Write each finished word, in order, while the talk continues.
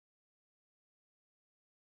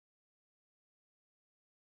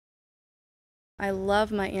I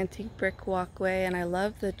love my antique brick walkway, and I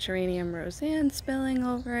love the Geranium Rozanne spilling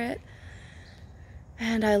over it.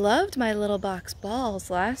 And I loved my little box balls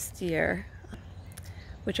last year,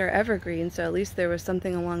 which are evergreen, so at least there was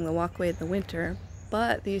something along the walkway in the winter.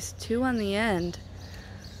 But these two on the end,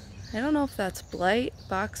 I don't know if that's blight,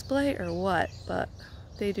 box blight, or what, but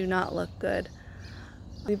they do not look good.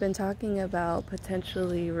 We've been talking about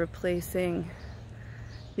potentially replacing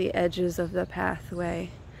the edges of the pathway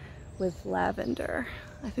with lavender.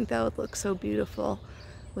 I think that would look so beautiful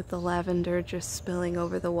with the lavender just spilling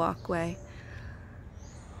over the walkway.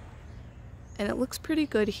 And it looks pretty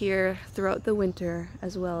good here throughout the winter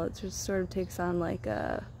as well. It just sort of takes on like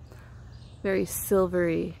a very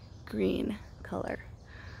silvery green color.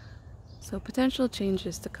 So potential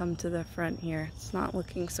changes to come to the front here. It's not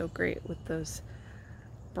looking so great with those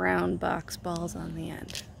brown box balls on the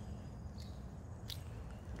end.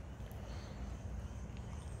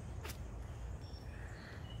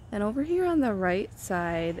 And over here on the right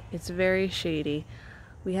side, it's very shady.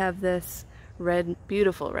 We have this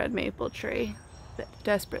beautiful red maple tree that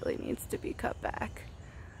desperately needs to be cut back.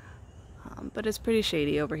 But it's pretty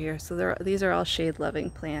shady over here, so these are all shade-loving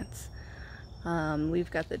plants.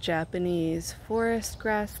 We've got the Japanese forest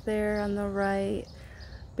grass there on the right,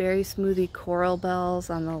 berry smoothie coral bells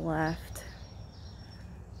on the left.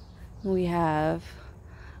 We have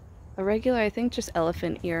a regular, I think just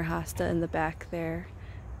elephant ear hosta in the back there,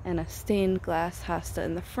 and a stained glass hosta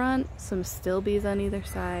in the front, some stilbees on either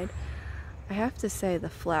side. I have to say the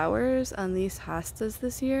flowers on these hostas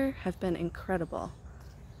this year have been incredible.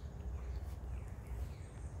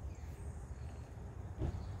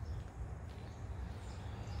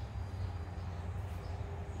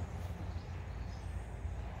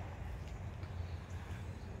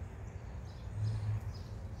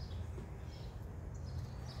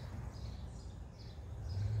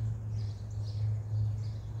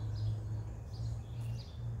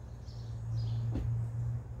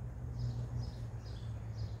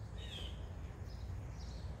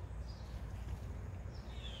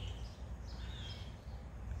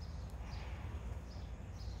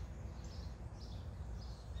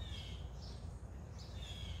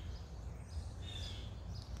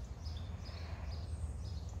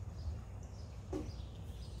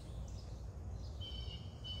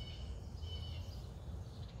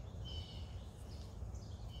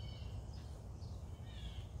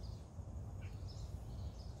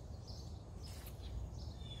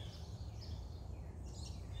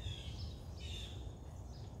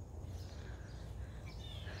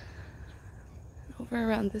 Over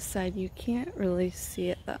around this side, you can't really see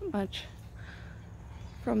it that much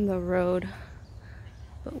from the road,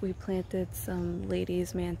 but we planted some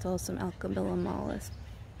lady's mantle, some Alchemilla mollis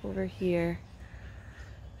over here.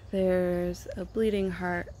 There's a bleeding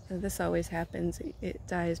heart. This always happens. It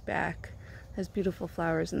dies back, has beautiful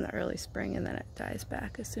flowers in the early spring, and then it dies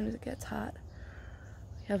back as soon as it gets hot.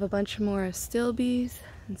 We have a bunch more stilbees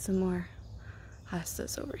and some more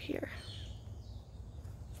hostas over here.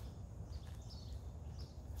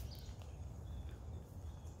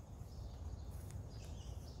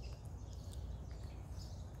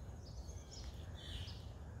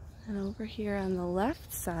 And over here on the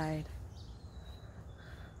left side,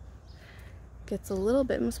 gets a little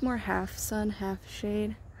bit, it's more half sun, half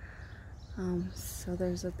shade. So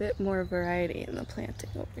there's a bit more variety in the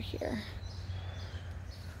planting over here.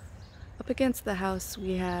 Up against the house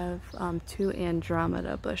we have 2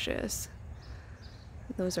 Andromeda bushes.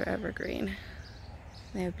 Those are evergreen.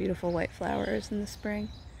 They have beautiful white flowers in the spring.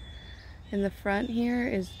 In the front here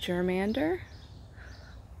is germander,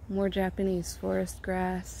 more Japanese forest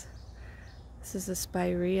grass. This is a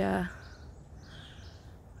spirea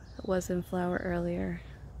that was in flower earlier.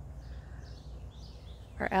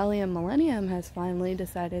 Our Allium millennium has finally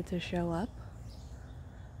decided to show up.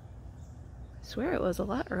 I swear it was a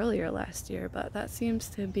lot earlier last year, but that seems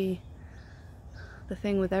to be the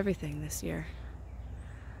thing with everything this year.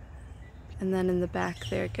 And then in the back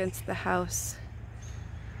there against the house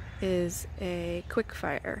is a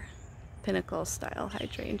quickfire pinnacle style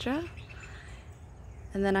hydrangea.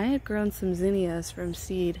 And then I had grown some zinnias from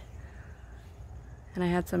seed, and I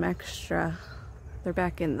had some extra. They're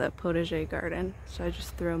back in the potager garden, so I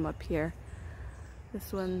just threw them up here.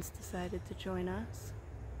 This one's decided to join us.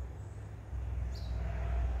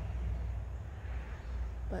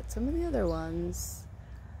 But some of the other ones,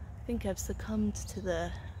 I think, have succumbed to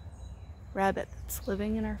the rabbit that's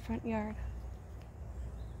living in our front yard.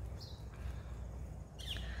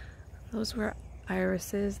 Those were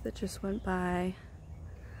irises that just went by.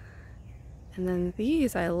 And then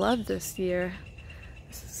these I love this year.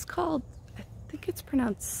 This is called, I think it's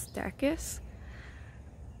pronounced stachys.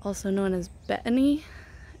 also known as betony,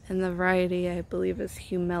 and the variety I believe is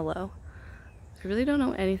humelo. I really don't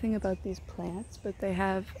know anything about these plants, but they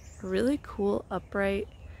have a really cool upright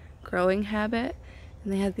growing habit,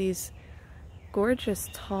 and they have these gorgeous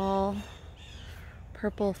tall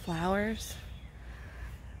purple flowers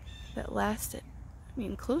that lasted, I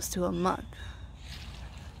mean, close to a month.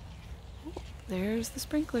 Oh, there's the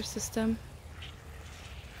sprinkler system.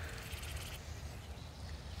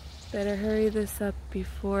 Better hurry this up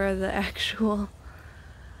before the actual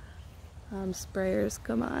sprayers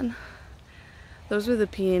come on. Those are the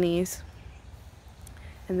peonies.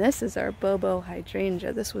 And this is our Bobo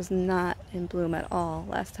hydrangea. This was not in bloom at all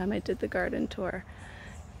last time I did the garden tour.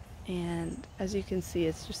 And as you can see,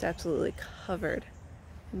 it's just absolutely covered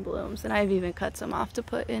in blooms. And I've even cut some off to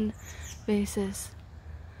put in vases.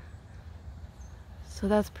 So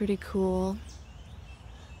that's pretty cool.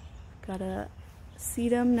 Got a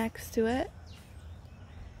sedum next to it.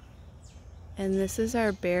 And this is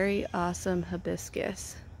our berry awesome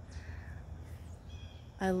hibiscus.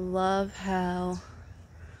 I love how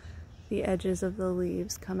the edges of the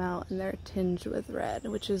leaves come out and they're tinged with red,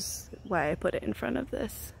 which is why I put it in front of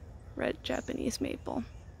this red Japanese maple.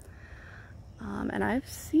 And I've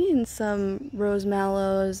seen some rose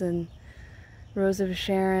mallows and rose of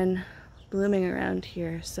Sharon blooming around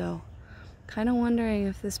here, so kind of wondering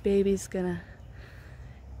if this baby's gonna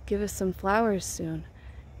give us some flowers soon.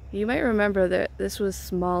 You might remember that this was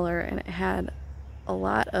smaller and it had a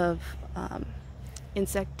lot of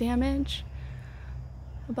insect damage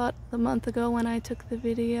about a month ago when I took the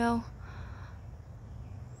video.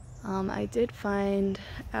 I did find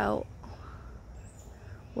out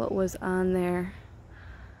what was on there.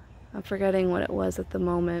 I'm forgetting what it was at the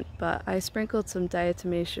moment, but I sprinkled some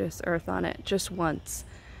diatomaceous earth on it just once,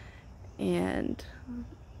 and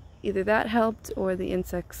either that helped or the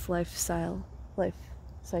insect's life cycle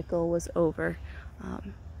was over.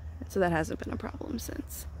 So that hasn't been a problem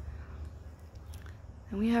since.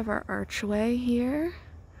 And we have our archway here,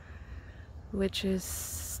 which is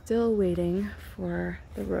still waiting for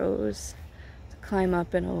the rose to climb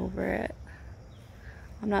up and over it.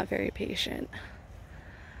 I'm not very patient.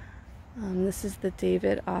 This is the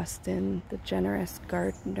David Austin, the Generous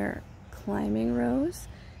Gardener climbing rose,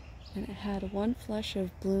 and it had one flush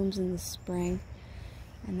of blooms in the spring,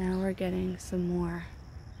 and now we're getting some more.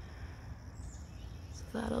 So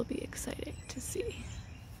that'll be exciting to see.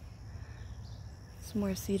 Some more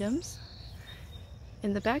sedums.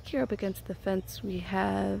 In the back here up against the fence we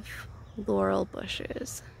have laurel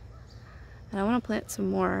bushes. And I want to plant some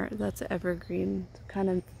more that's evergreen to kind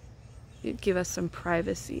of give us some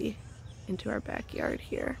privacy into our backyard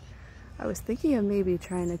here. I was thinking of maybe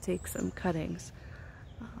trying to take some cuttings,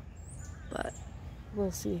 but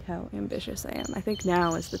we'll see how ambitious I am. I think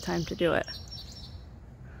now is the time to do it.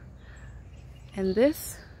 And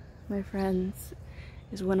this, my friends,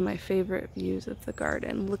 is one of my favorite views of the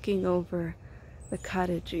garden, looking over the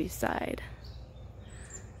Cottage side.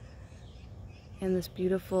 And this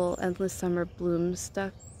beautiful endless summer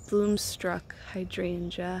bloom-struck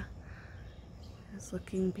hydrangea is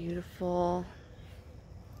looking beautiful.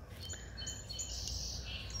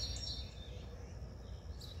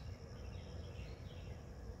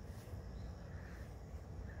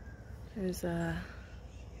 There's a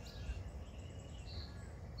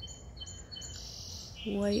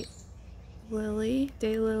white lily,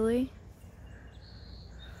 daylily.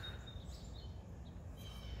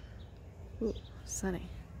 Ooh, sunny.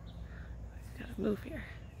 Gotta move here.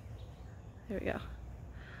 There we go.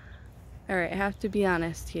 Alright, I have to be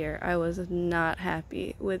honest here. I was not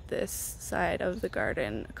happy with this side of the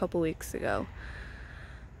garden a couple weeks ago.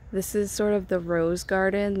 This is sort of the rose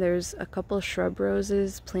garden. There's a couple shrub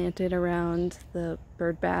roses planted around the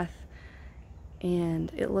bird bath,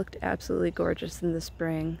 and it looked absolutely gorgeous in the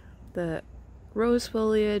spring. The rose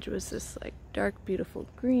foliage was this like dark, beautiful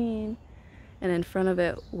green, and in front of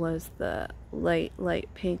it was the light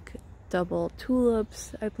pink double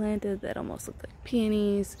tulips I planted that almost looked like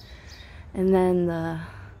peonies. And then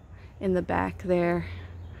in the back there,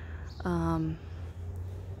 the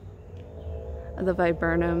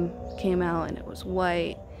viburnum came out and it was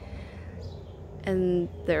white. And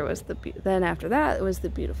there was then after that it was the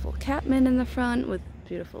beautiful catmint in the front with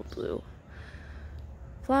beautiful blue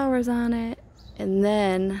flowers on it. And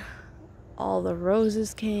then all the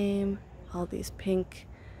roses came, all these pink,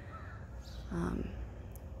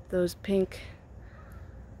 those pink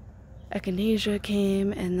echinacea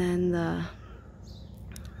came, and then the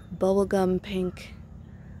bubblegum pink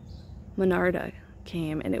monarda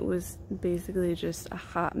came, and it was basically just a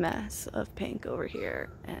hot mess of pink over here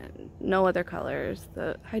and no other colors.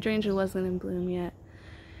 The hydrangea wasn't in bloom yet,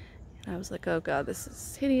 And I was like, oh god, this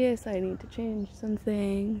is hideous, I need to change some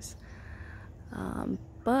things.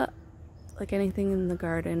 But like anything in the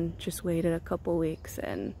garden, just waited a couple weeks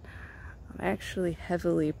and I actually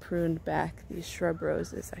heavily pruned back these shrub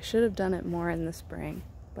roses. I should have done it more in the spring,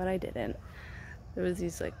 but I didn't. There was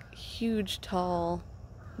these like huge tall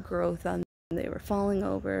growth on them. They were falling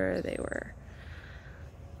over, they were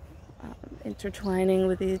intertwining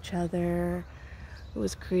with each other. It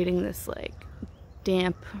was creating this like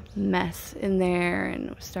damp mess in there, and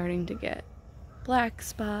it was starting to get black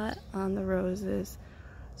spot on the roses.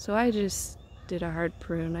 So I just did a hard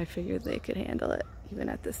prune. I figured they could handle it even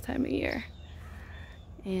at this time of year.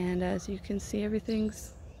 And as you can see,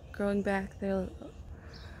 everything's growing back. They're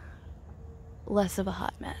less of a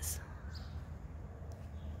hot mess.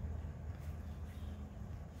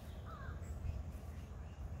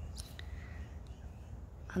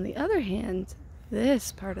 On the other hand,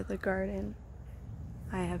 this part of the garden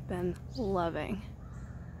I have been loving.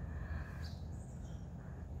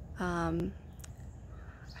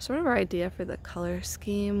 Sort of our idea for the color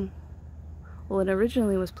scheme, when it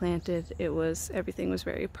originally was planted, everything was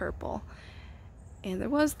very purple, and there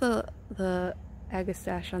was the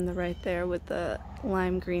agastache on the right there with the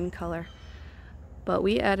lime green color, but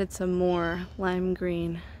we added some more lime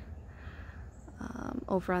green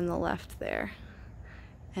over on the left there,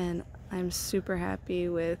 and I'm super happy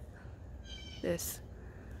with this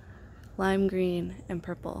lime green and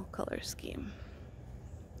purple color scheme.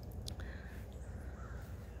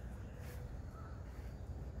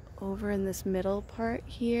 Over in this middle part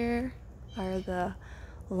here are the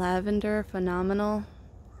lavender phenomenal,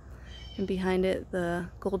 and behind it the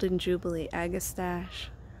golden jubilee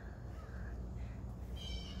agastache,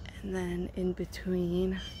 and then in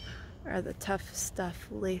between are the tough stuff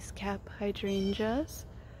lace cap hydrangeas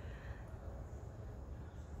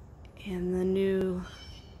and the new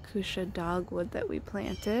fuchsia dogwood that we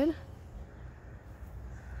planted.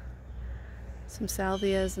 Some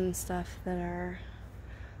salvias and stuff that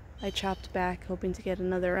I chopped back, hoping to get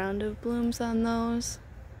another round of blooms on those.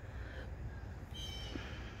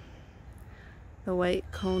 The white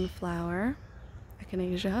coneflower,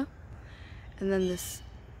 echinacea, and then this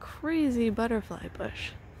crazy butterfly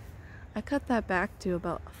bush. I cut that back to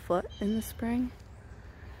about a foot in the spring,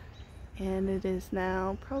 and it is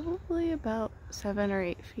now probably about 7 or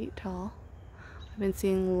 8 feet tall. I've been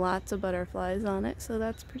seeing lots of butterflies on it, so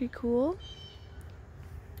that's pretty cool.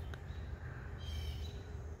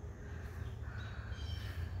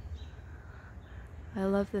 I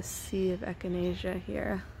love this sea of echinacea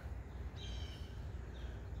here.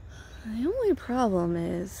 The only problem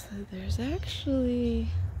is there's actually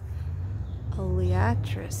a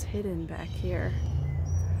liatris hidden back here.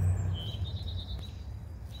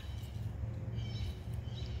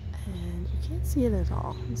 And you can't see it at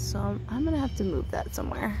all, so I'm gonna have to move that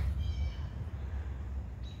somewhere.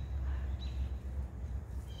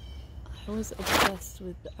 I was obsessed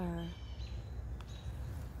with our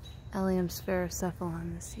Allium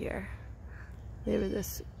sphaerocephalon this year. They were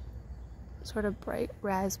this sort of bright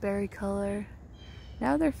raspberry color.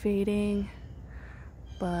 Now they're fading,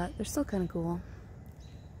 but they're still kind of cool.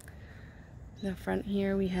 In the front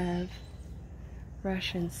here we have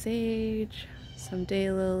Russian sage, some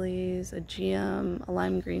daylilies, a geum, a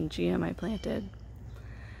lime green geum I planted.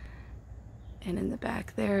 And in the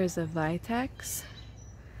back there is a vitex.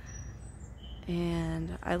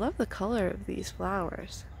 And I love the color of these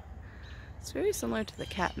flowers. It's very similar to the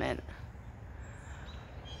catmint.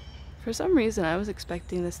 For some reason I was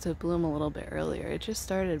expecting this to bloom a little bit earlier. It just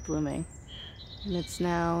started blooming, and it's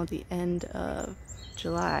now the end of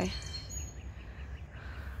July.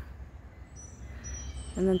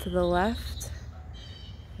 And then to the left,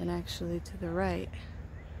 and actually to the right,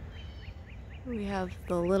 we have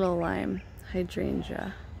the little lime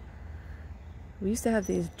hydrangea. We used to have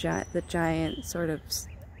these the giant sort of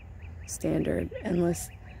standard endless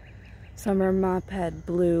summer mophead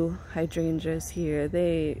blue hydrangeas here.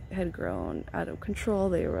 They had grown out of control.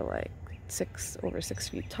 They were like over 6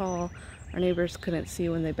 feet tall. Our neighbors couldn't see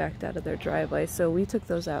when they backed out of their driveway, so we took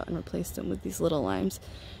those out and replaced them with these little limes.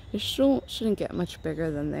 They shouldn't get much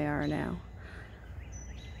bigger than they are now.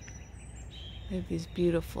 They have these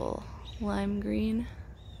beautiful lime green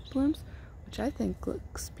blooms, which I think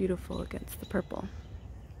looks beautiful against the purple.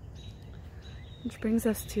 Which brings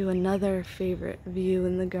us to another favorite view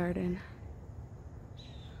in the garden.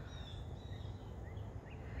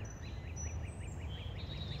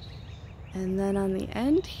 And then on the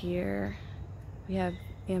end here, we have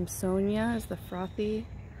Amsonia as the frothy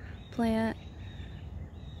plant,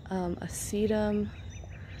 a sedum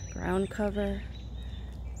ground cover,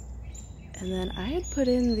 And then I had put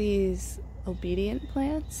in these obedient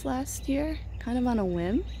plants last year, kind of on a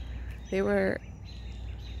whim. They were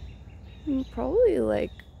probably like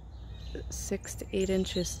 6 to 8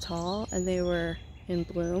 inches tall, and they were in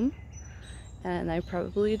bloom. And I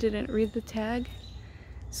probably didn't read the tag,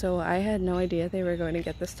 so I had no idea they were going to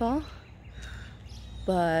get this tall.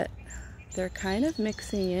 But they're kind of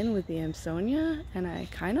mixing in with the Amsonia, and I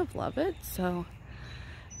kind of love it, so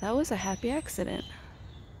that was a happy accident.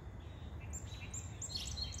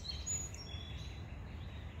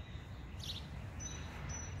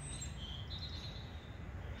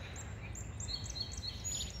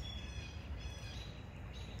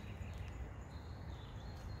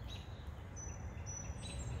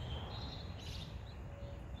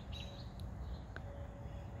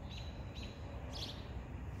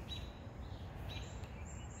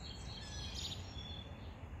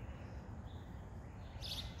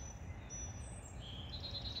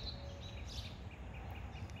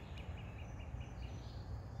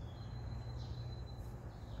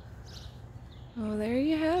 Well, there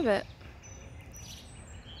you have it.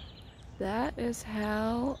 That is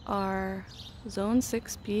how our Zone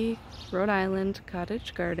 6B Rhode Island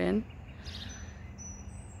cottage garden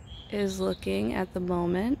is looking at the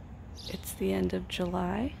moment. It's the end of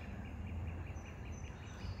July.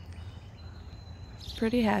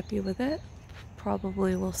 Pretty happy with it.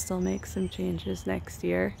 Probably will still make some changes next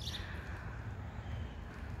year.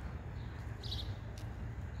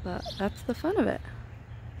 But that's the fun of it.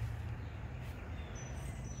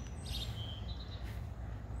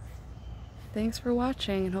 Thanks for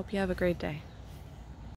watching and hope you have a great day.